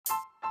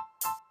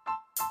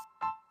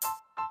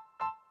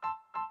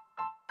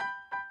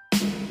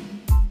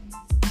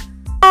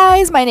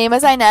guys, my name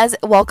is Inez.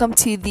 Welcome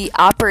to the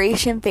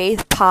Operation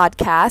Faith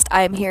podcast.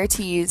 I am here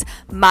to use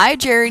my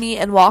journey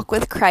and walk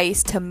with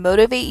Christ to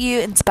motivate you,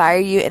 inspire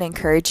you, and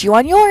encourage you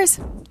on yours.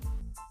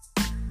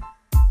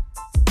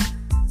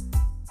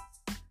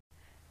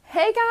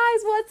 Hey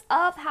guys, what's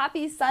up?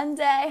 Happy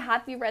Sunday,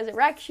 happy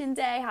Resurrection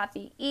Day,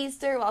 happy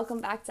Easter.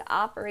 Welcome back to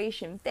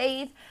Operation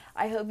Faith.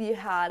 I hope you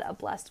had a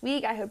blessed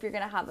week. I hope you're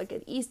going to have a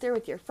good Easter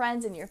with your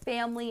friends and your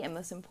family, and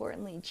most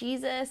importantly,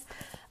 Jesus.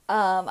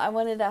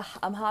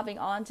 I'm hopping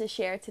on to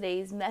share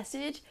today's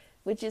message,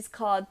 which is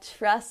called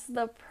Trust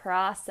the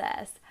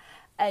Process.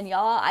 And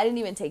y'all, I didn't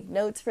even take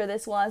notes for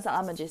this one, so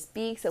I'm going to just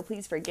speak. So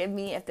please forgive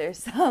me if there's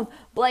some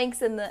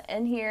blanks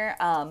in here.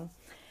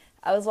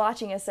 I was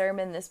watching a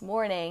sermon this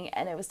morning,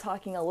 and it was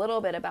talking a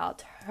little bit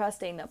about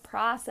trusting the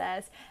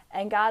process,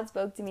 and God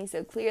spoke to me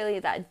so clearly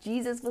that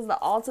Jesus was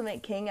the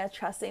ultimate king of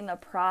trusting the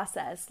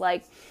process.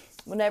 Like,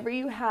 whenever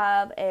you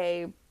have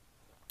a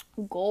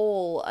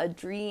goal, a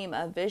dream,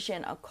 a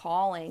vision, a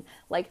calling,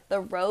 like,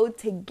 the road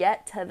to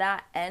get to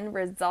that end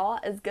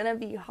result is gonna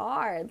be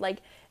hard. Like,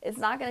 it's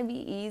not gonna be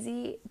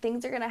easy.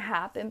 Things are gonna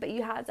happen, but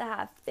you have to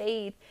have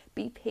faith,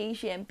 be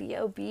patient, be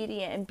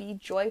obedient, and be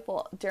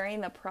joyful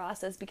during the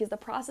process, because the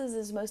process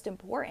is most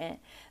important.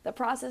 The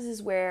process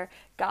is where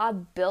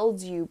God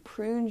builds you,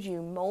 prunes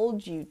you,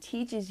 molds you,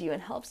 teaches you,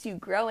 and helps you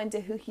grow into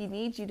who He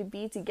needs you to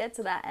be to get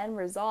to that end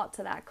result,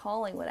 to that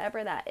calling,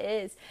 whatever that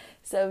is.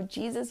 So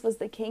Jesus was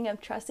the king of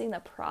trusting the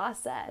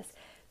process.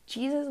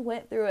 Jesus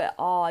went through it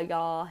all,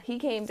 y'all. He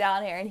came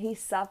down here and He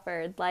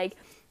suffered. Like,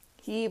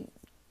 He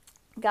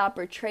got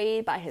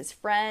betrayed by His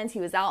friends. He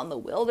was out in the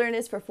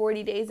wilderness for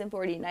 40 days and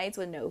 40 nights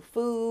with no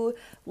food.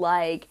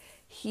 Like,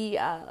 he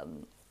got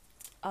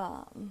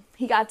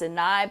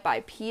denied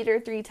by Peter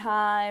 3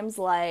 times.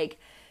 Like,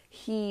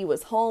 he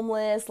was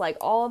homeless, like,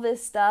 all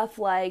this stuff.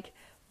 Like,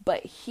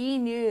 but he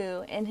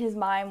knew in his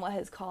mind what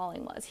his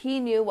calling was. He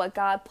knew what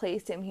God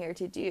placed him here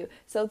to do.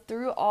 So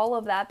through all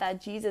of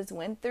that Jesus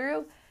went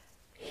through,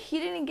 He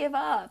didn't give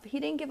up. He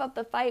didn't give up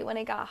the fight when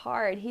it got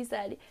hard. He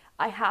said,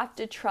 I have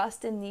to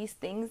trust in these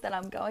things that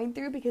I'm going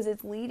through, because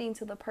it's leading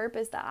to the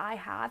purpose that I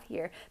have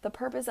here. The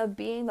purpose of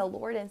being the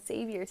Lord and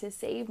Savior, to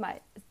save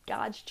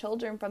God's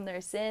children from their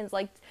sins,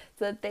 like,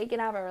 so that they can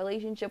have a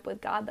relationship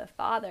with God the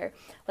Father.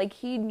 Like,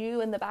 He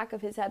knew in the back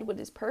of His head what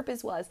His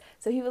purpose was.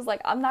 So He was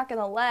like, I'm not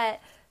going to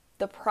let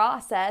the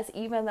process,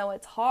 even though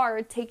it's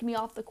hard, take me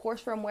off the course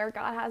from where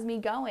God has me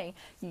going.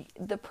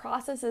 The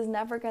process is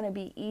never going to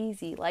be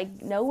easy.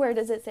 Like, nowhere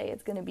does it say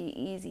it's going to be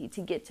easy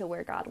to get to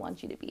where God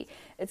wants you to be.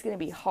 It's going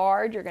to be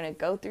hard. You're going to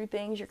go through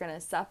things. You're going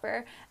to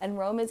suffer. And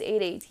Romans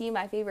 8:18,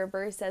 my favorite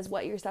verse, says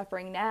what you're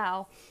suffering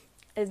now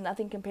is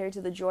nothing compared to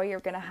the joy you're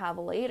going to have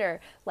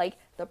later. Like,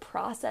 the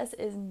process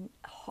is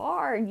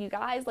hard, you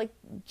guys. Like,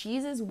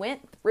 Jesus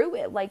went through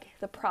it. Like,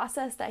 the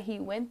process that He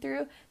went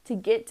through to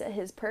get to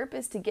His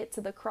purpose, to get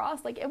to the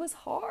cross, like, it was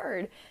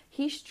hard.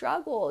 He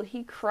struggled.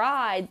 He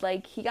cried.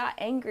 Like, He got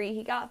angry.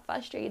 He got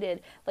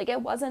frustrated. Like,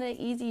 it wasn't an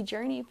easy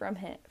journey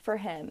for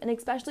him. And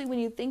especially when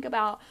you think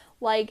about,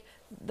 like,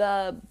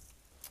 the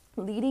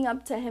leading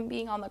up to Him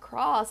being on the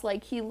cross,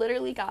 like, He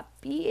literally got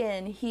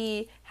beaten.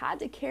 He had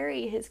to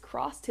carry His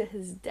cross to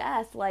His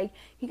death. Like,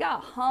 He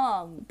got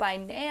hung by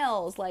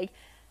nails. Like,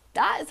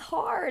 that is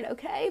hard,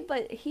 okay?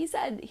 But He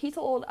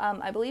told,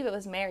 I believe it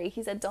was Mary,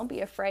 He said, don't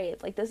be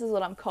afraid. Like, this is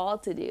what I'm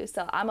called to do.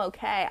 So I'm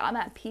okay. I'm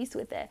at peace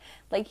with it.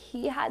 Like,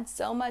 He had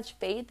so much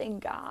faith in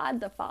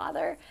God, the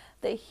Father,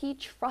 that He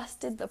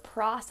trusted the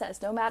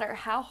process. No matter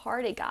how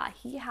hard it got,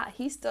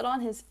 he stood on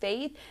His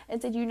faith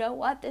and said, you know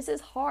what? This is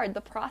hard.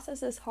 The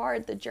process is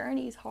hard. The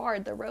journey is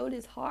hard. The road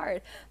is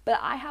hard. But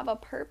I have a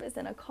purpose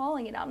and a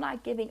calling, and I'm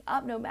not giving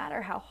up no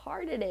matter how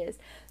hard it is.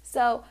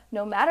 So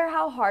no matter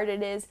how hard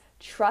it is,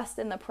 trust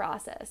in the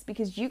process,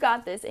 because you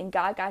got this and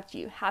God got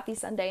you. Happy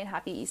Sunday and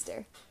happy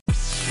Easter.